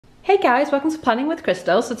Hey guys, welcome to Planning with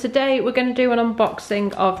Crystal. So today we're going to do an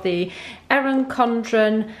unboxing of the Erin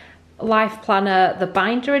Condren Life Planner, the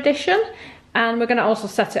binder edition. And we're going to also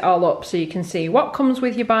set it all up so you can see what comes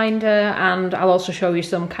with your binder, and I'll also show you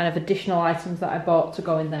some kind of additional items that I bought to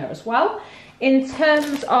go in there as well. In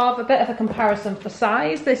terms of a bit of a comparison for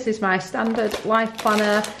size, this is my standard life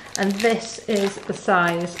planner and this is the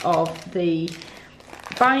size of the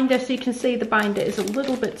binder. So you can see the binder is a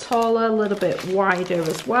little bit taller, a little bit wider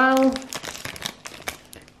as well,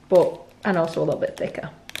 and also a little bit thicker.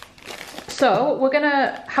 So we're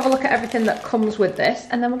gonna have a look at everything that comes with this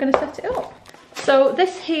and then we're gonna set it up. So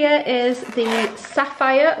this here is the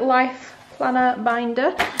Sapphire Life Planner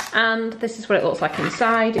binder, and this is what it looks like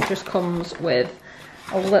inside. It just comes with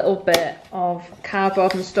a little bit of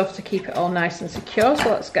cardboard and stuff to keep it all nice and secure. So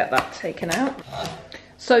let's get that taken out.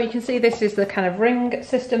 So you can see this is the kind of ring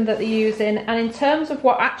system that they're using, and in terms of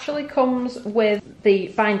what actually comes with the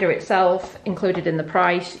binder itself included in the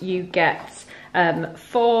price, you get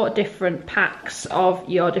 4 different packs of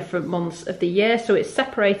your different months of the year. So it's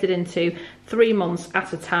separated into 3 months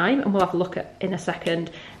at a time, and we'll have a look at in a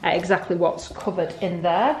second at exactly what's covered in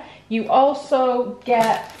there. You also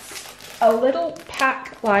get a little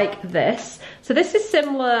pack like this. So this is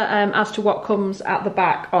similar as to what comes at the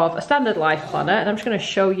back of a standard life planner, and I'm just going to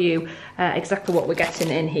show you exactly what we're getting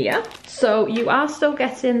in here. So you are still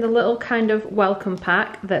getting the little kind of welcome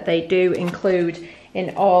pack that they do include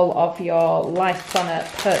in all of your life planner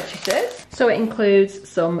purchases. So it includes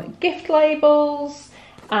some gift labels,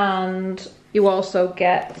 and you also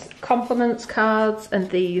get compliments cards,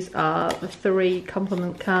 and these are the 3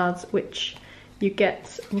 compliment cards which you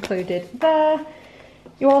get included there.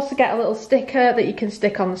 You also get a little sticker that you can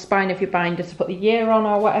stick on the spine of your binder to put the year on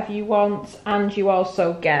or whatever you want, and you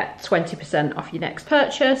also get 20% off your next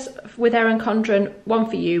purchase with Erin Condren, 1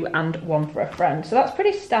 for you and 1 for a friend. So that's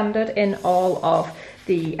pretty standard in all of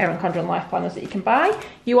the Erin Condren life planners that you can buy.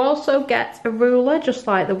 You also get a ruler just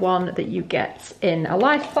like the one that you get in a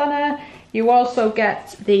life planner. You also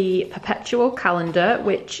get the perpetual calendar,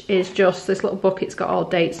 which is just this little book. It's got all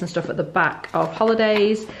dates and stuff at the back of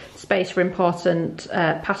holidays, space for important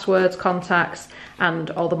passwords, contacts,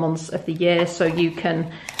 and all the months of the year. So you can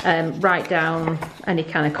write down any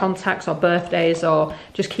kind of contacts or birthdays, or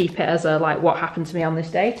just keep it as a like what happened to me on this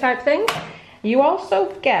day type thing. You also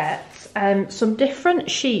get some different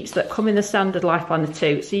sheets that come in the standard life planner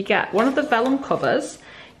too. So you get one of the vellum covers.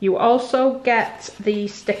 You also get the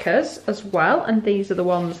stickers as well, and these are the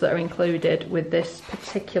ones that are included with this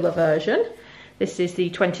particular version. This is the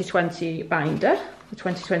 2020 binder. The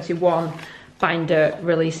 2021 binder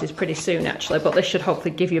releases pretty soon actually, but this should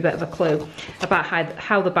hopefully give you a bit of a clue about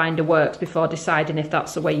how the binder works before deciding if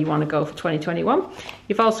that's the way you want to go for 2021.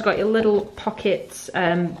 You've also got your little pocket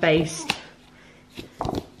based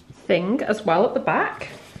thing as well at the back.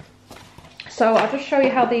 So I'll just show you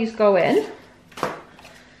how these go in.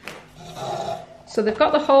 So they've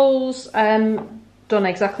got the holes done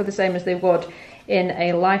exactly the same as they would in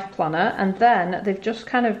a life planner, and then they've just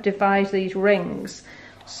kind of devised these rings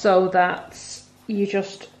so that you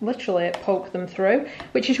just literally poke them through,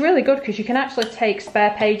 which is really good because you can actually take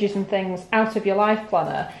spare pages and things out of your life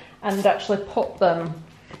planner and actually put them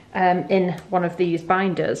in one of these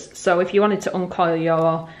binders. So if you wanted to uncoil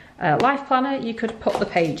your life planner, you could put the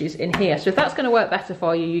pages in here. So if that's going to work better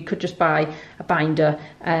for you, you could just buy a binder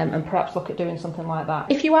and perhaps look at doing something like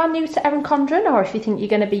that. If you are new to Erin Condren, or if you think you're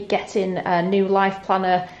going to be getting a new life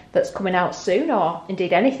planner that's coming out soon, or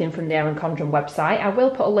indeed anything from the Erin Condren website, I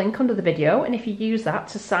will put a link under the video, and if you use that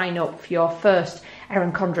to sign up for your first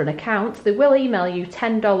Erin Condren account, they will email you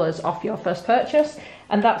 $10 off your first purchase,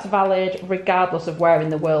 and that's valid regardless of where in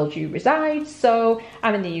the world you reside. So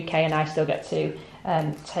I'm in the UK and I still get to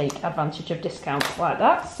take advantage of discounts like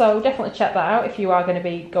that. So definitely check that out if you are going to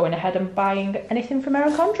be going ahead and buying anything from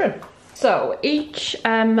Erin Condren. So each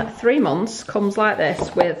 3 months comes like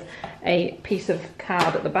this with a piece of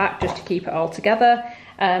card at the back just to keep it all together.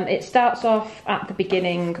 It starts off at the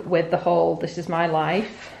beginning with the whole "this is my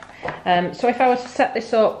life." So if I was to set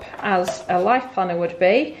this up as a life planner would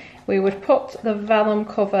be, we would put the vellum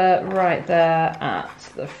cover right there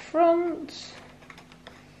at the front.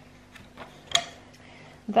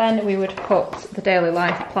 Then we would put the daily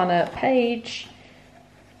life planner page.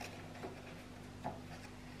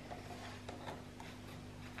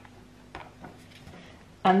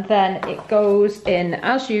 And then it goes in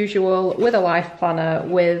as usual with a life planner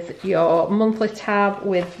with your monthly tab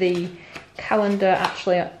with the calendar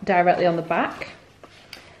actually directly on the back.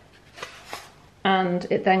 And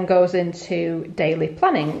it then goes into daily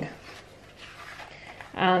planning.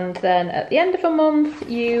 And then at the end of a month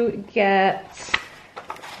you get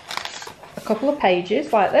a couple of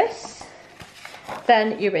pages like this,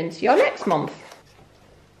 then you're into your next month.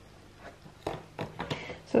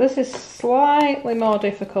 So this is slightly more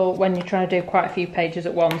difficult when you're trying to do quite a few pages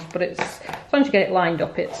at once, but it's, as long as you get it lined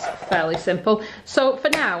up, it's fairly simple. So for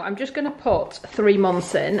now, I'm just going to put 3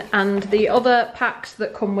 months in, and the other packs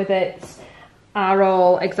that come with it are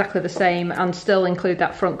all exactly the same and still include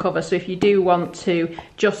that front cover. So if you do want to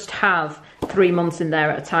just have 3 months in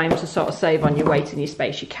there at a time to sort of save on your weight and your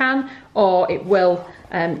space, you can, or it will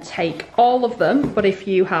take all of them. But if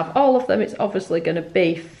you have all of them, it's obviously going to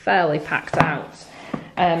be fairly packed out.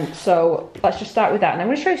 So let's just start with that, and I'm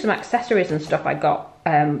going to show you some accessories and stuff I got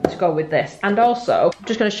to go with this, and also I'm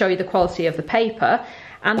just going to show you the quality of the paper,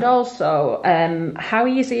 and also how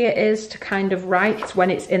easy it is to kind of write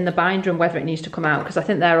when it's in the binder and whether it needs to come out, because I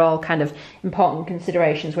think they're all kind of important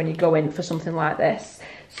considerations when you go in for something like this.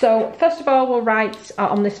 So first of all, we'll write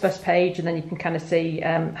on this first page, and then you can kind of see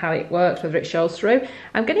how it works, whether it shows through.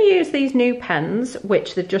 I'm going to use these new pens,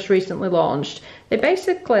 which they've just recently launched. They're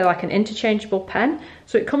basically like an interchangeable pen.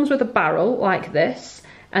 So it comes with a barrel like this,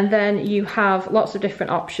 and then you have lots of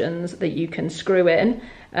different options that you can screw in,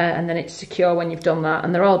 and then it's secure when you've done that.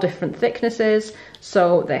 And they're all different thicknesses.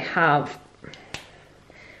 So they have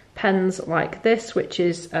pens like this, which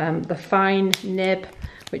is the fine nib,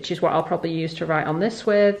 which is what I'll probably use to write on this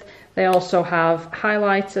with. They also have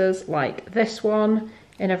highlighters like this one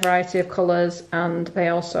in a variety of colours, and they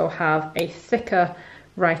also have a thicker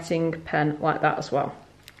writing pen like that as well.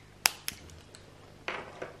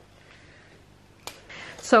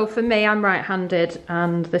 So for me, I'm right-handed,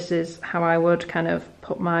 and this is how I would kind of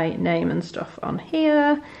put my name and stuff on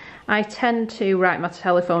here. I tend to write my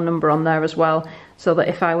telephone number on there as well, so that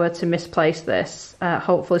if I were to misplace this,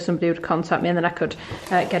 hopefully somebody would contact me and then I could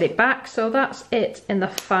get it back. So that's it in the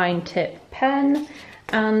fine tip pen.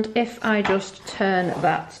 And if I just turn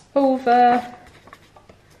that over,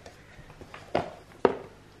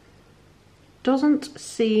 doesn't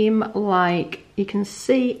seem like you can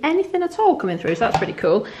see anything at all coming through, so that's pretty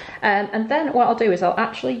cool. And then what I'll do is I'll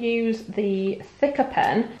actually use the thicker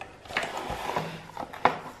pen.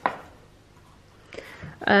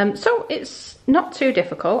 So it's not too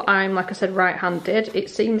difficult. I'm, like I said, right-handed. It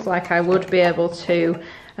seems like I would be able to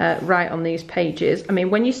write on these pages. I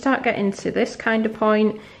mean, when you start getting to this kind of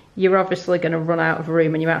point, you're obviously going to run out of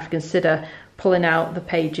room, and you have to consider pulling out the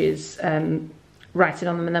pages, writing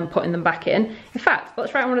on them and then putting them back in. In fact,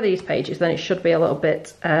 let's write on one of these pages, then it should be a little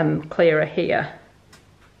bit clearer here.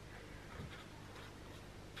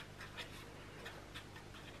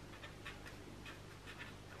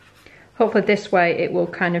 Hopefully this way it will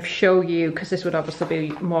kind of show you, because this would obviously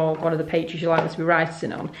be more one of the pages you like me to be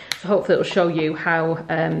writing on. So hopefully it'll show you how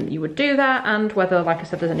you would do that, and whether, like I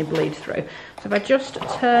said, there's any bleed through. So if I just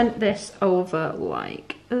turn this over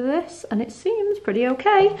like this, and it seems pretty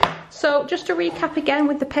okay. So just to recap again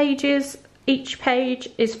with the pages, each page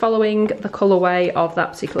is following the colourway of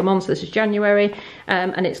that particular month. So this is January,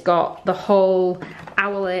 and it's got the whole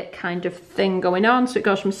hourly kind of thing going on. So it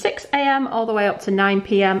goes from 6 AM all the way up to 9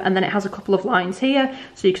 PM, and then it has a couple of lines here.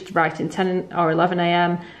 So you could write in 10 or 11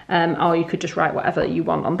 AM, or you could just write whatever you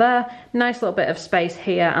want on there. Nice little bit of space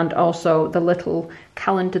here, and also the little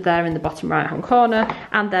calendar there in the bottom right hand corner,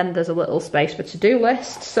 and then there's a little space for to-do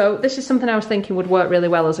list. So this is something I was thinking would work really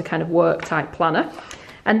well as a kind of work type planner.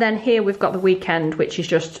 And then here we've got the weekend, which is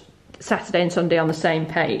just Saturday and Sunday on the same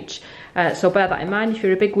page. So bear that in mind. If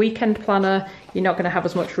you're a big weekend planner, you're not going to have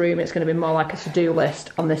as much room. It's going to be more like a to-do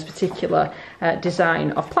list on this particular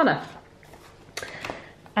design of planner.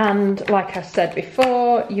 And like I said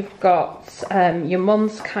before, you've got your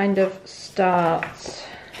months kind of start.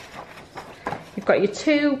 You've got your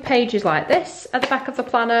 2 pages like this at the back of the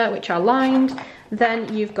planner, which are lined.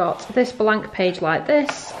 Then you've got this blank page like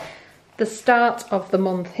this. The start of the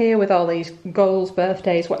month here with all these goals,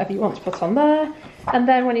 birthdays, whatever you want to put on there. And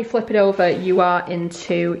then when you flip it over, you are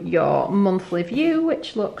into your monthly view,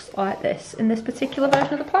 which looks like this in this particular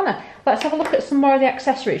version of the planner. Let's have a look at some more of the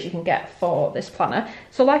accessories you can get for this planner.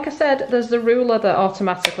 So like I said, there's the ruler that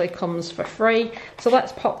automatically comes for free. So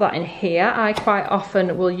let's pop that in here. I quite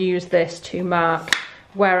often will use this to mark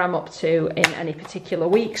where I'm up to in any particular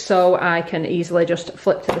week, so I can easily just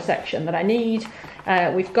flip to the section that I need.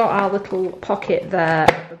 We've got our little pocket there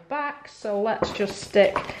at the back, so let's just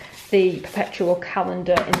stick the perpetual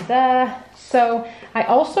calendar in there. So I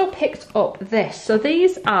also picked up this. So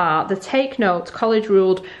these are the Take Note College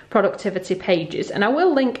Ruled Productivity pages, and I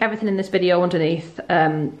will link everything in this video underneath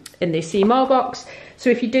in the See More box. So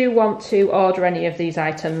if you do want to order any of these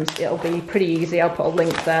items, it'll be pretty easy. I'll put a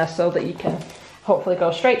link there so that you can hopefully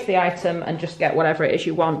go straight to the item and just get whatever it is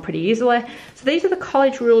you want pretty easily. So these are the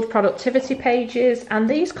college ruled productivity pages, and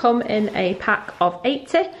these come in a pack of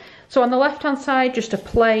 80. So on the left hand side, just a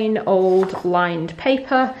plain old lined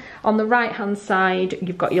paper. On the right hand side,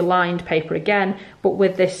 you've got your lined paper again, but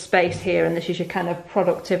with this space here, and this is your kind of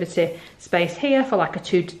productivity space here for like a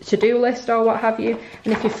to-do list or what have you.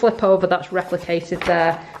 And if you flip over, that's replicated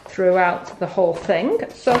there throughout the whole thing.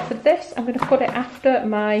 So for this, I'm going to put it after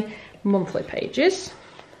my monthly pages.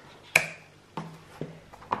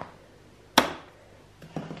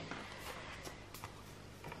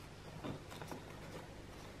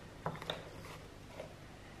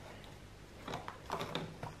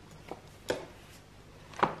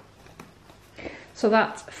 So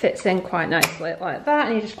that fits in quite nicely like that,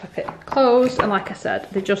 and you just clip it closed, and like I said,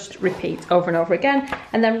 they just repeat over and over again.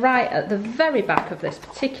 And then right at the very back of this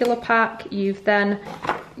particular pack, you've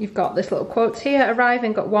got this little quote here: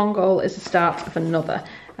 arriving at one goal is the start of another.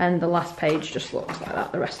 And the last page just looks like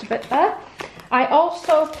that, the rest of it there. I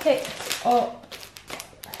also picked up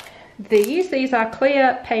these are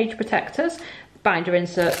clear page protectors, binder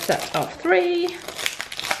insert set of 3.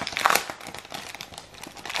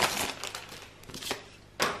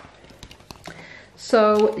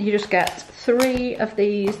 So you just get 3 of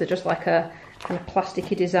these. They're just like a kind of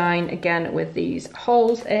plasticky design, again with these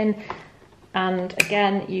holes in. And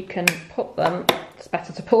again, you can put them, it's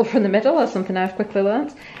better to pull from the middle, that's something I've quickly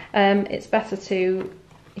learnt. It's better to,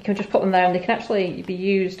 you can just put them there, and they can actually be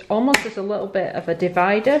used almost as a little bit of a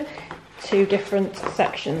divider to different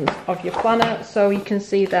sections of your planner. So you can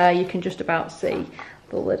see there, you can just about see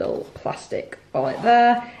the little plastic wallet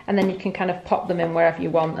there, and then you can kind of pop them in wherever you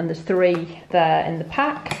want, and there's 3 there in the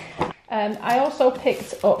pack. I also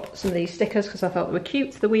picked up some of these stickers because I thought they were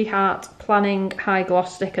cute, the We Heart Planning High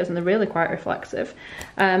Gloss stickers, and they're really quite reflexive.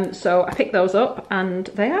 So I picked those up, and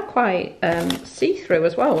they are quite see-through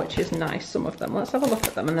as well, which is nice, some of them. Let's have a look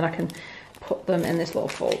at them, and then I can put them in this little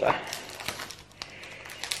folder.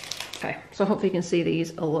 Okay, so hopefully you can see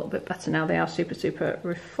these a little bit better now. They are super, super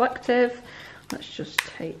reflective. Let's just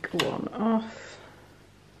take one off.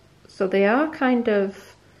 So they are kind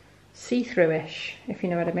of see-through-ish, if you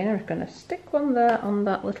know what I mean. I'm going to stick one there on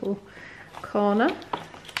that little corner.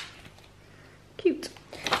 Cute.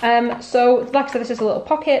 So like I said, this is a little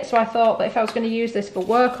pocket, so I thought that if I was going to use this for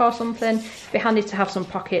work or something, it'd be handy to have some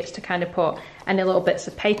pockets to kind of put any little bits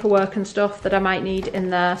of paperwork and stuff that I might need in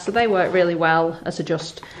there. So they work really well as a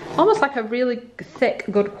just almost like a really thick,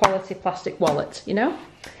 good quality plastic wallet, you know.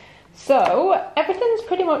 So everything's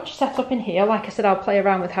pretty much set up in here. Like I said, I'll play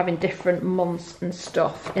around with having different months and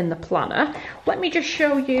stuff in the planner. Let me just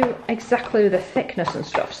show you exactly the thickness and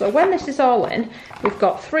stuff. So when this is all in, we've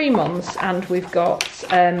got 3 months, and we've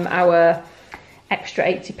got our extra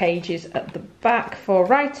 80 pages at the back for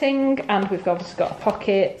writing, and we've obviously got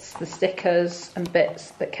pockets, the stickers and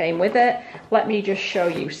bits that came with it. Let me just show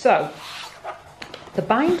you. So the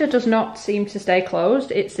binder does not seem to stay closed.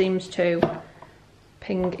 It seems to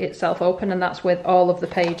ping itself open, and that's with all of the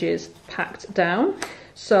pages packed down.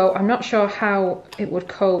 So I'm not sure how it would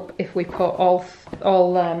cope if we put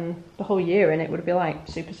the whole year in. It would be like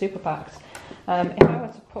super packs. If I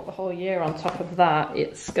were to put the whole year on top of that,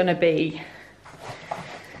 it's gonna be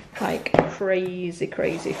like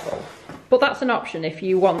crazy full. But that's an option if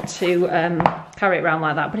you want to carry it around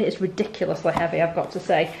like that, but it is ridiculously heavy, I've got to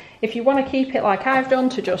say. If you want to keep it like I've done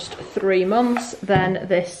to just 3 months, then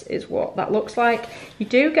this is what that looks like. You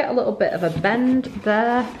do get a little bit of a bend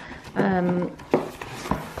there.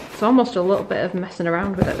 It's almost a little bit of messing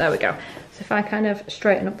around with it. There we go. So if I kind of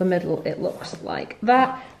straighten up the middle, it looks like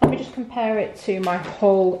that. Let me just compare it to my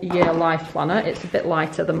whole year life planner. It's a bit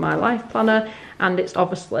lighter than my life planner, and it's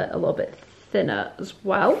obviously a little bit thinner as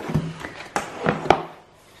well.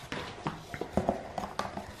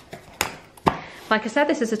 Like I said,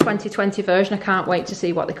 this is a 2020 version. I can't wait to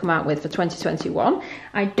see what they come out with for 2021.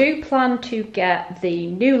 I do plan to get the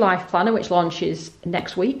new life planner, which launches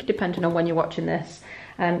next week, depending on when you're watching this.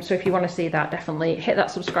 So if you want to see that, definitely hit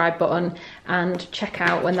that subscribe button and check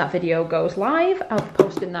out when that video goes live. I'll be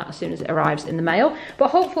posting that as soon as it arrives in the mail.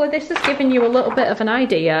 But hopefully this has given you a little bit of an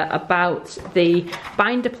idea about the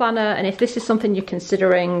binder planner, and if this is something you're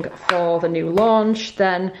considering for the new launch,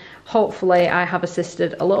 then hopefully I have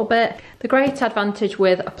assisted a little bit. The great advantage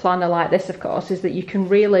with a planner like this, of course, is that you can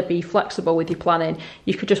really be flexible with your planning.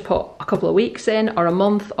 You could just put a couple of weeks in, or a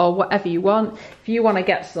month, or whatever you want. If you want to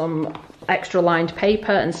get some extra lined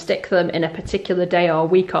paper and stick them in a particular day or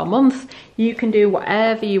week or month, you can do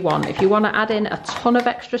whatever you want. If you want to add in a ton of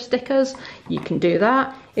extra stickers, you can do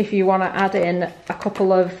that. If you want to add in a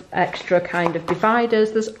couple of extra kind of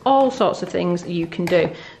dividers, there's all sorts of things you can do.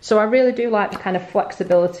 So I really do like the kind of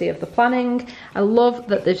flexibility of the planning. I love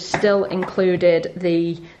that they've still included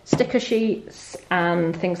the sticker sheets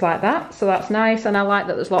and things like that, so that's nice. And I like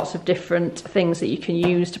that there's lots of different things that you can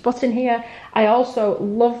use to put in here. I also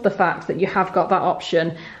love the fact that you have got that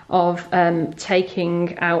option of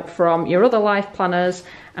taking out from your other life planners,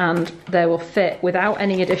 and they will fit without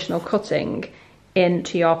any additional cutting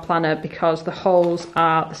into your planner because the holes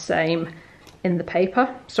are the same in the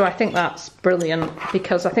paper. So I think that's brilliant,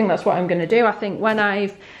 because I think that's what I'm going to do. I think when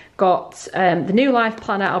I've got the new life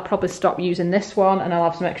planner, I'll probably stop using this one, and I'll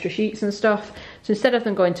have some extra sheets and stuff. So instead of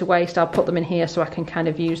them going to waste, I'll put them in here so I can kind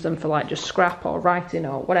of use them for like just scrap or writing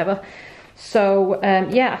or whatever. So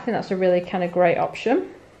yeah, I think that's a really kind of great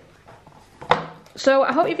option. So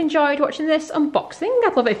I hope you've enjoyed watching this unboxing.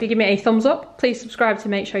 I'd love it if you give me a thumbs up. Please subscribe to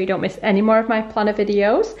make sure you don't miss any more of my planner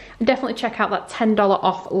videos. And definitely check out that $10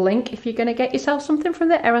 off link if you're going to get yourself something from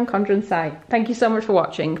the Erin Condren site. Thank you so much for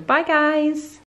watching. Bye guys!